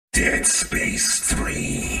Dead Space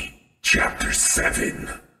 3, Chapter 7,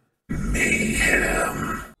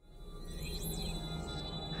 Mayhem.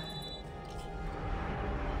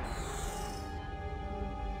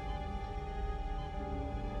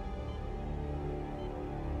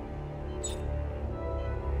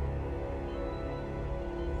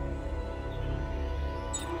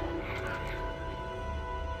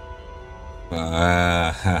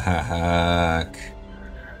 Fuck.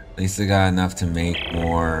 At least I got enough to make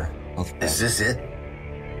more. Is this it?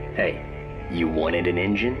 Hey, you wanted an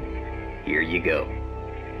engine? Here you go.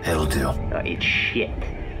 It'll do. It's shit.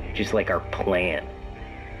 Just like our plan.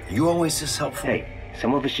 You always this helpful? Hey,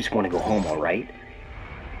 some of us just want to go home, alright?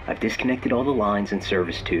 I've disconnected all the lines and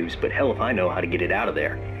service tubes, but hell if I know how to get it out of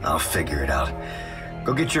there. I'll figure it out.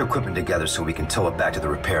 Go get your equipment together so we can tow it back to the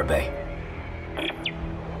repair bay.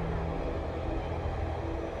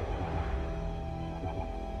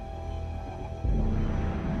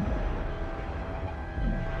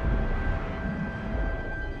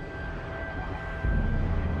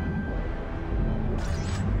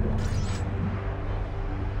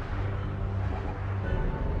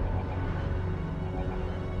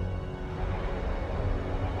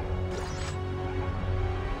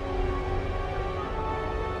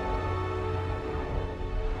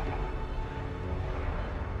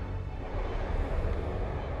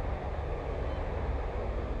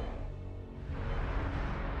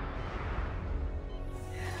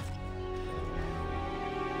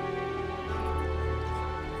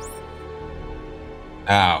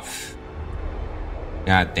 Oh.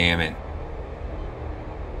 God damn it.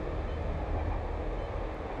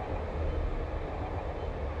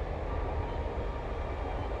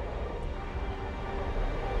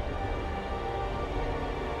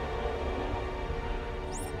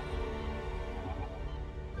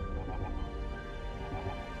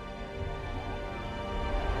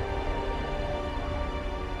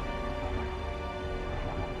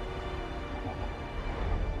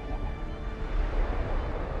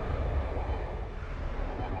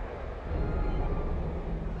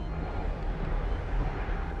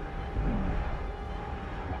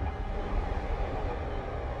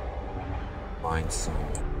 Find some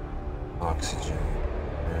oxygen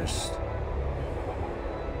first.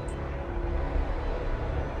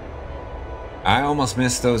 I almost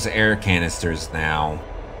missed those air canisters now.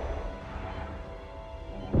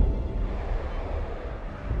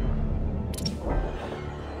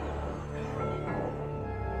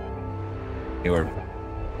 They were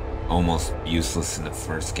almost useless in the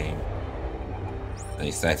first game. At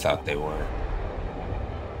least I thought they were.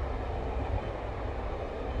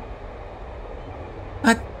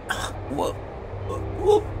 What?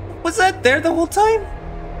 Was that there the whole time?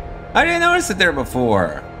 I didn't notice it there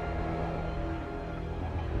before.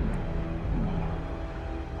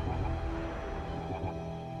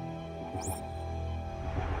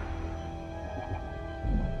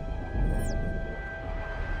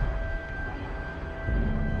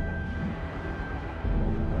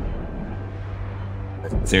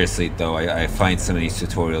 Seriously though, I find some of these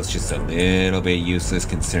tutorials just a little bit useless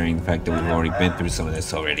considering the fact that we've already been through some of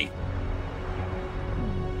this already.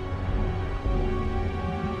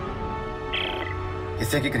 You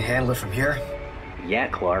think you can handle it from here? Yeah,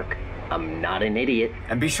 Clark. I'm not an idiot.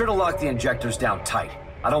 And be sure to lock the injectors down tight.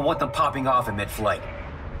 I don't want them popping off in mid-flight.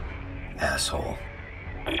 Asshole.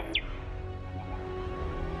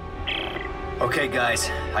 Okay, guys.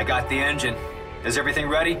 I got the engine. Is everything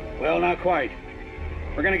ready? Well, not quite.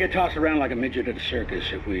 We're gonna get tossed around like a midget at a circus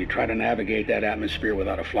if we try to navigate that atmosphere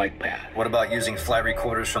without a flight path. What about using flight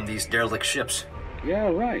recorders from these derelict ships? Yeah,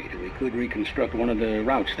 right. We could reconstruct one of the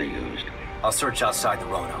routes they used. I'll search outside the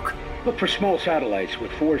Roanoke. Look for small satellites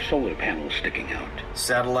with 4 solar panels sticking out.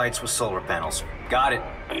 Satellites with solar panels. Got it.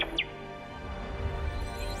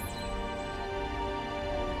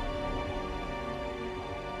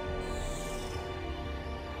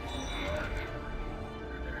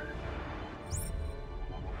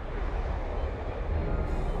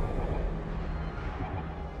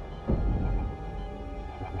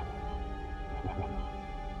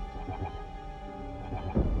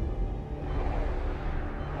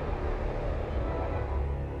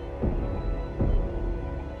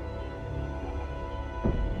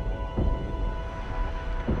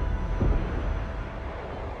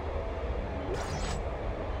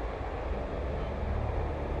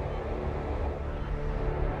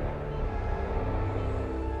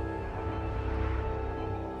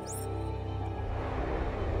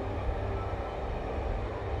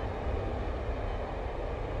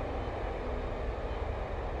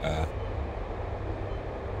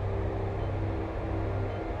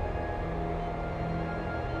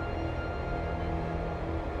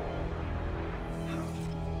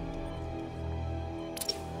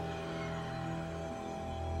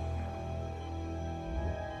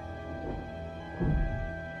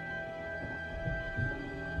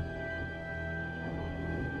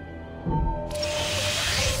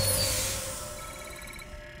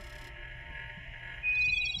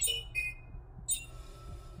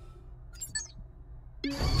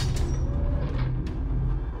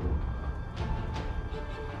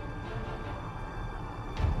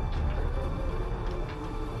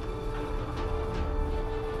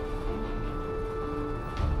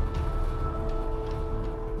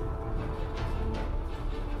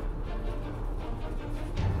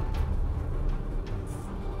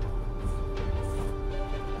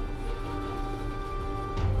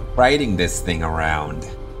 riding this thing around.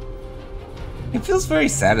 It feels very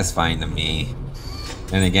satisfying to me.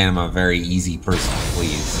 And again, I'm a very easy person to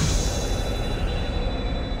please.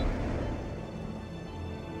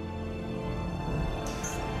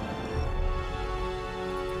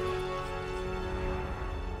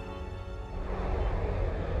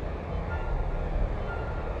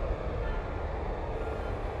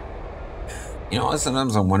 You know,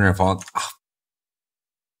 sometimes I wonder if I'll... Oh,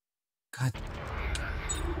 God.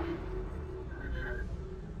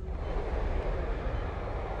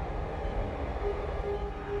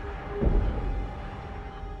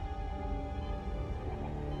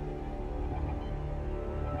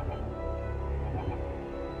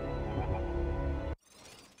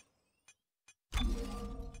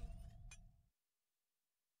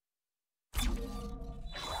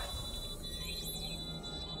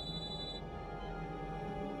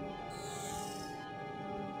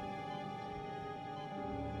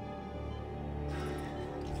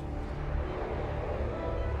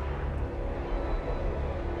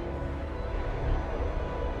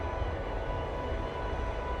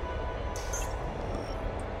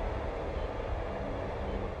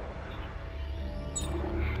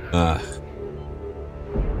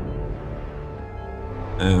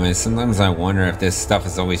 Anyway, sometimes I wonder if this stuff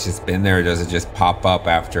has always just been there, or does it just pop up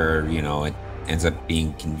after, you know, it ends up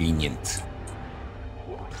being convenient?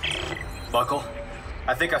 Buckle,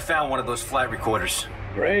 I think I found one of those flight recorders.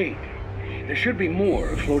 Great. There should be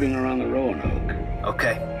more floating around the Roanoke.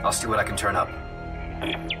 Okay, I'll see what I can turn up.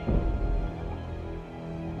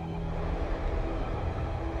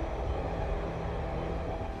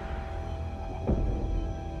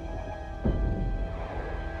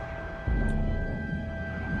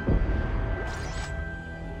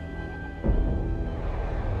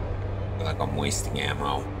 I'm wasting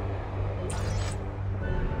ammo.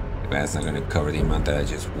 That's not gonna cover the amount that I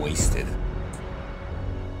just wasted.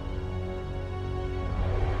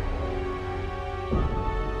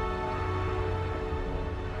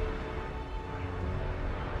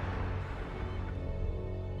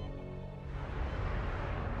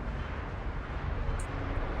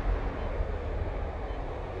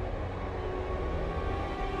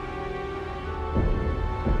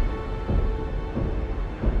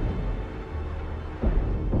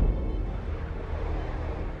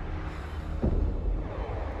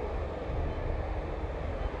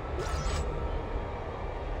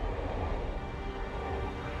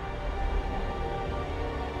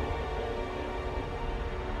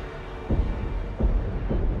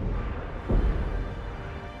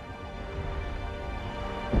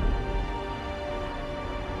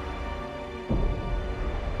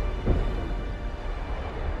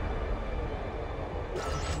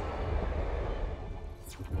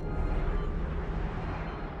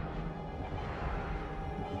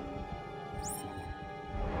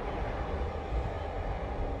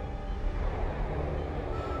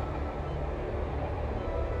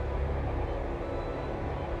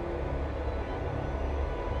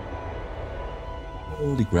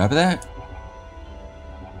 Oh, did he grab that?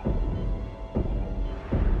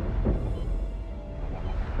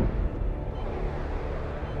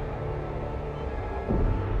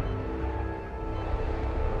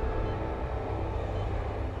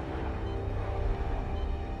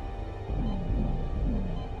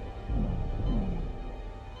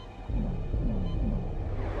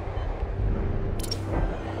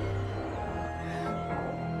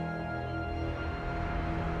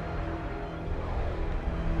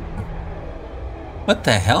 What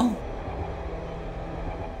the hell?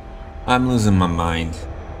 I'm losing my mind.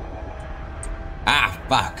 Ah,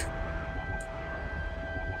 fuck.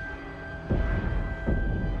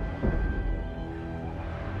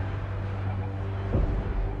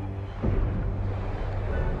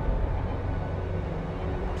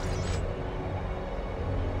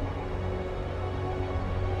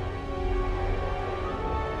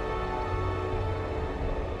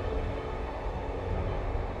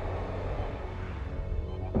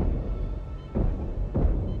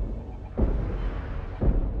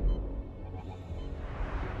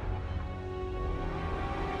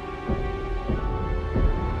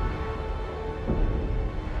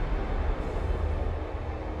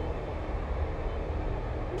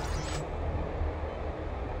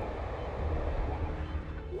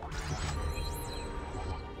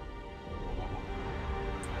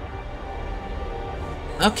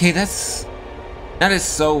 Okay, that is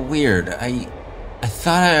so weird. I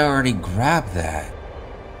thought I already grabbed that.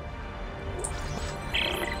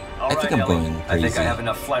 I think I'm going crazy. I think I have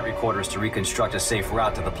enough flight recorders to reconstruct a safe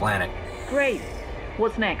route to the planet. Great.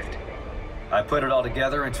 What's next? I put it all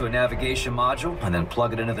together into a navigation module and then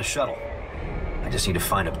plug it into the shuttle. I just need to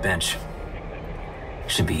find a bench.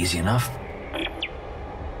 Should be easy enough.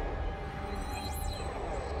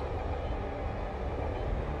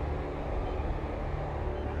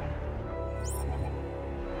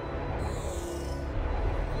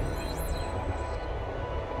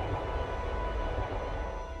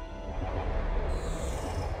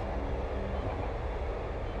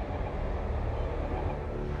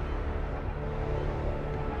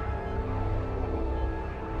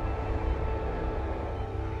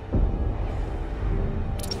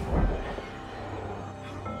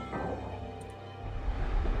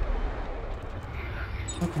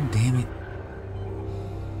 Fucking damn it.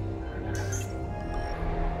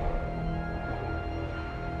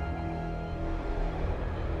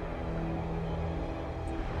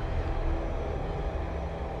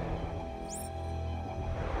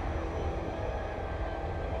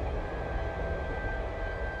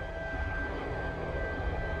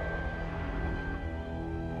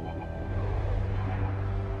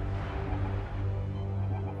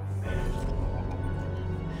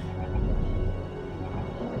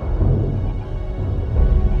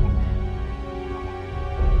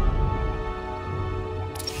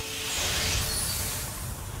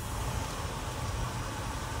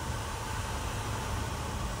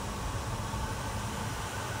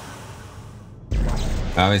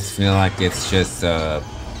 I always feel like it's just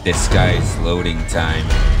this guy's loading time.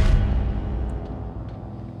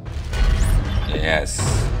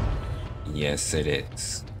 Yes. Yes, it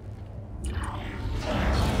is.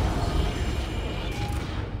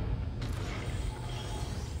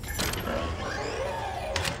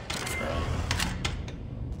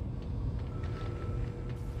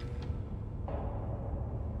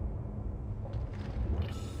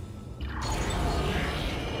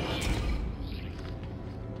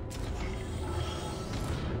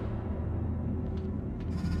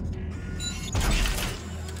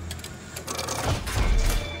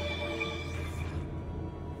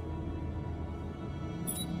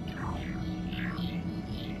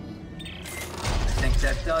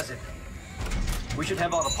 That does it. We should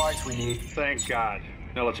have all the parts we need. Thank God.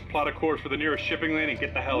 Now let's plot a course for the nearest shipping lane and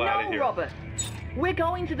get the hell out of here. No, Robert. We're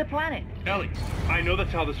going to the planet. Ellie, I know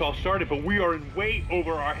that's how this all started, but we are in way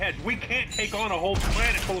over our heads. We can't take on a whole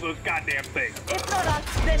planet full of those goddamn things. If not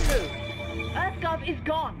us, then who? EarthGov is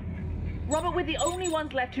gone. Robert, we're the only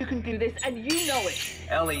ones left who can do this, and you know it.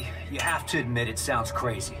 Ellie, you have to admit it sounds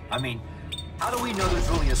crazy. I mean, how do we know there's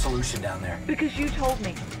really a solution down there? Because you told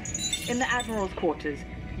me. In the Admiral's quarters,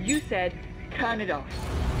 you said, turn it off.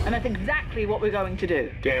 And that's exactly what we're going to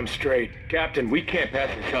do. Damn straight. Captain, we can't pass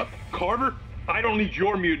this up. Carter, I don't need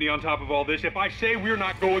your mutiny on top of all this. If I say we're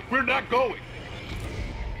not going, we're not going.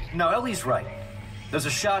 No, Ellie's right. There's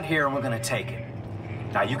a shot here and we're gonna take it.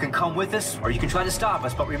 Now, you can come with us, or you can try to stop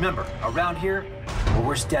us, but remember, around here, we're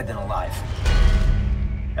worse dead than alive.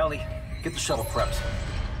 Ellie, get the shuttle prepped.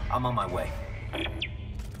 I'm on my way.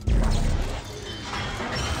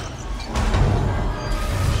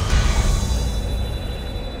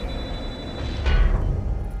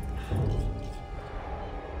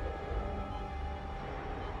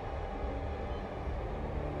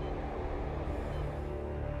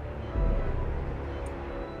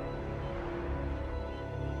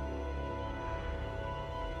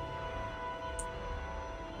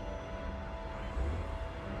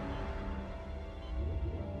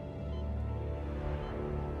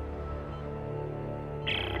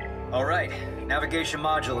 All right, navigation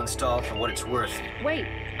module installed for what it's worth. Wait,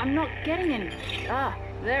 I'm not getting any. Ah,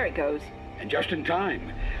 there it goes. And just in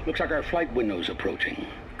time. Looks like our flight window's approaching.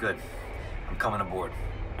 Good. I'm coming aboard.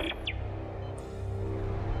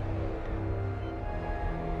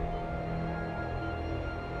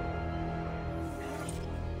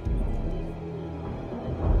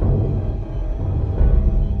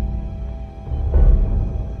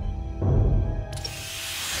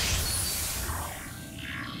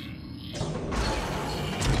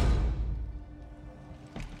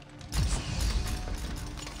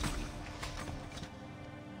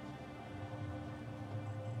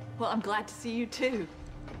 Well, I'm glad to see you too.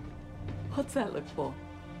 What's that look for?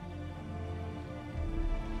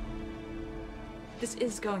 This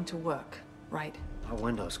is going to work, right? Our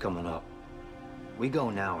window's coming up. We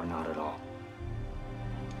go now or not at all.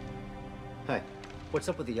 Hey, what's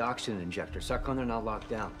up with the oxygen injector? Suck on, they're not locked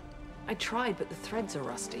down. I tried, but the threads are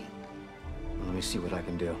rusty. Let me see what I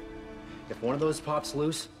can do. If one of those pops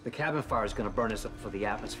loose, the cabin fire is gonna burn us up before the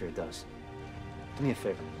atmosphere does. Do me a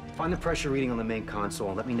favor. Find the pressure reading on the main console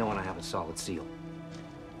and let me know when I have a solid seal.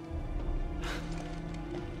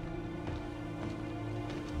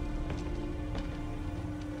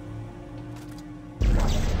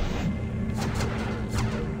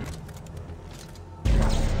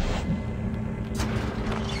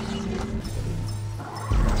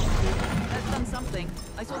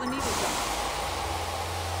 the needle jump.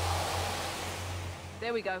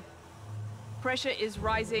 There we go. Pressure is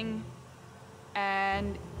rising,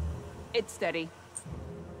 and it's steady.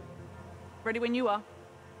 Ready when you are.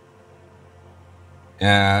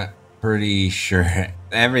 Pretty sure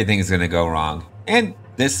everything's gonna go wrong. And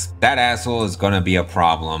that asshole is gonna be a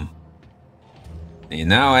problem. You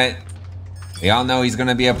know it. We all know he's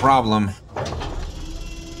gonna be a problem.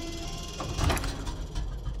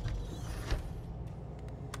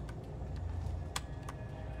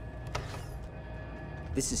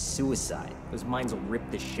 This is suicide. Those mines will rip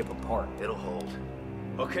this ship apart. It'll hold.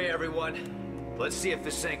 Okay, everyone. Let's see if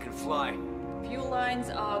this thing can fly. Fuel lines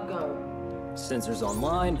are go. Sensors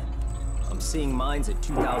online. I'm seeing mines at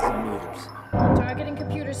 2,000 meters. Targeting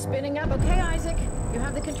computer spinning up. Okay, Isaac. You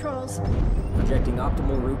have the controls. Projecting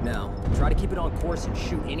optimal route now. Try to keep it on course and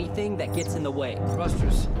shoot anything that gets in the way.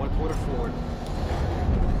 Thrusters, 1/4 forward.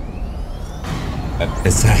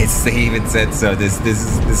 Besides, they even said so. This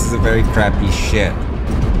is a very crappy ship.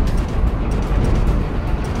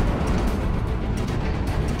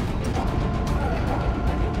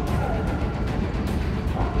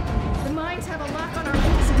 The mines have a lock on our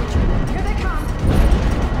heat signature. Here they come.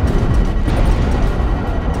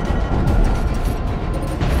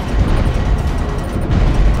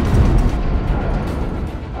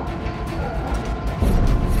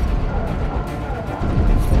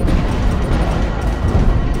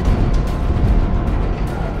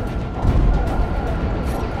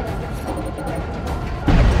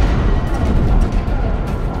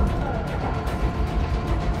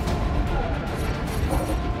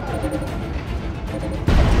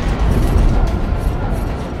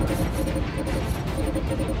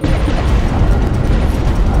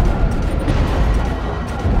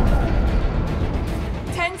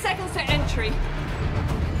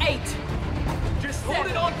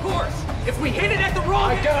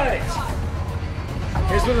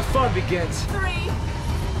 Begins. 3,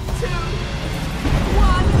 2,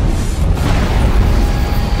 1.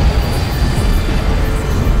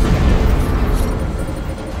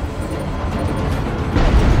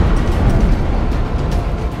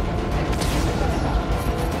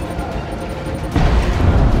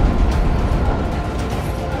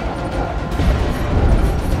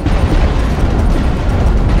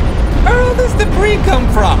 Where all this debris come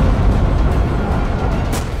from?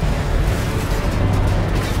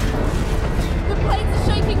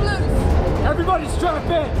 Everybody strap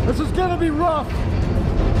in! This is gonna be rough!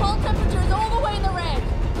 Hull temperature is all the way in the red.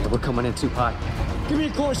 We're coming in too hot. Give me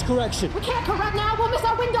a course correction. We can't correct now. We'll miss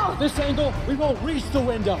our window. This angle, we won't reach the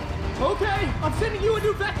window. Okay, I'm sending you a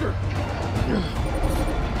new vector.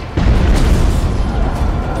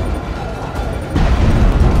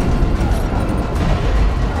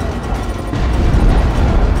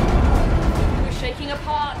 We're shaking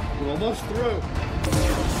apart. We're almost through.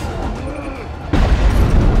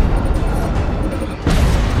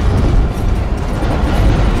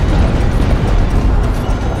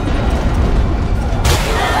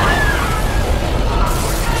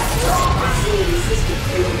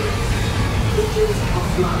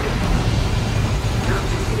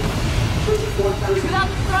 Without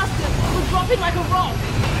the thrusters, we're dropping like a rock.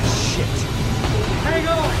 Shit. Hang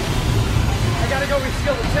on! I gotta go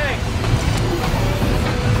refill the tank.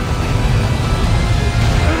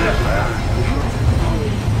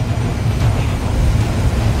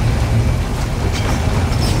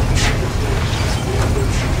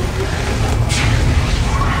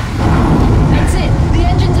 That's it. The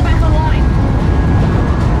engines are back online.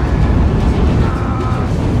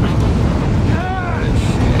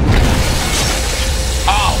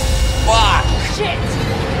 Oh, fuck! Shit!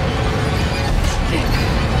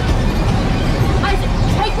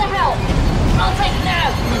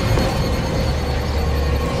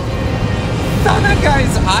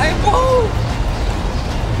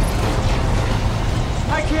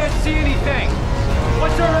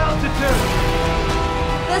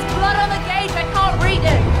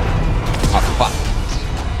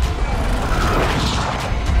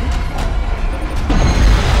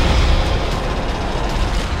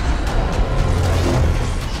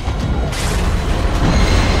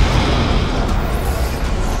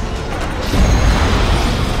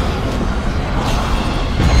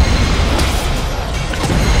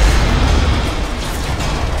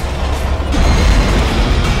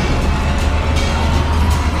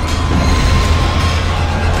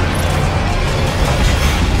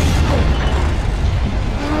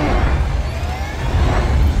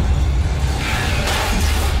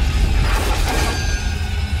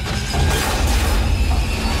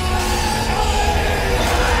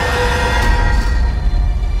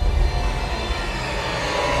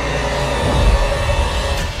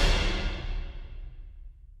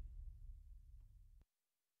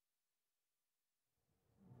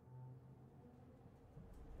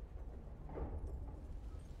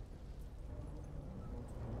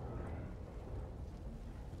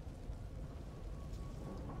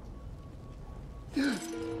 Man.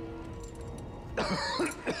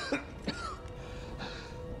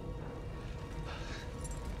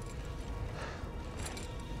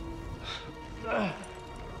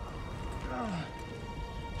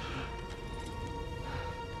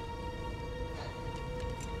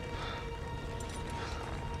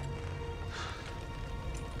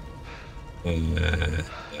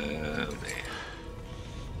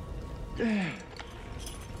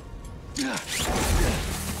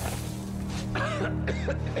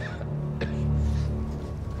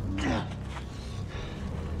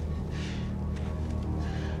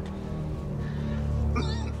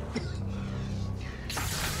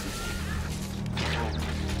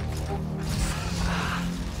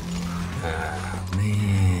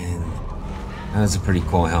 Man, that was a pretty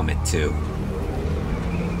cool helmet too.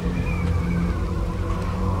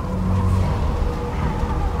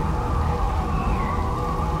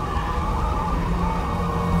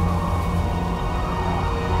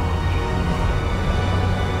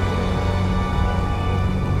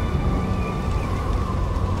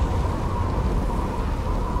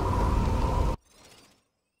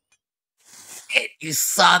 You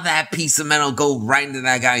saw that piece of metal go right into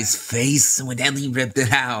that guy's face when Ellie ripped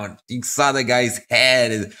it out. You saw the guy's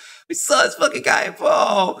head. We saw this fucking guy.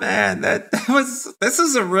 Oh man, this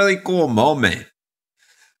is a really cool moment.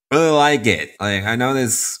 Really like it. Like I know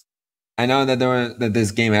that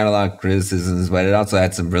this game had a lot of criticisms, but it also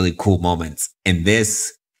had some really cool moments. And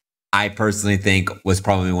this, I personally think, was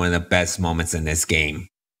probably one of the best moments in this game.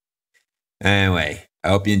 Anyway, I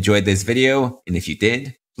hope you enjoyed this video, and if you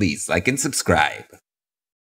did, please like and subscribe.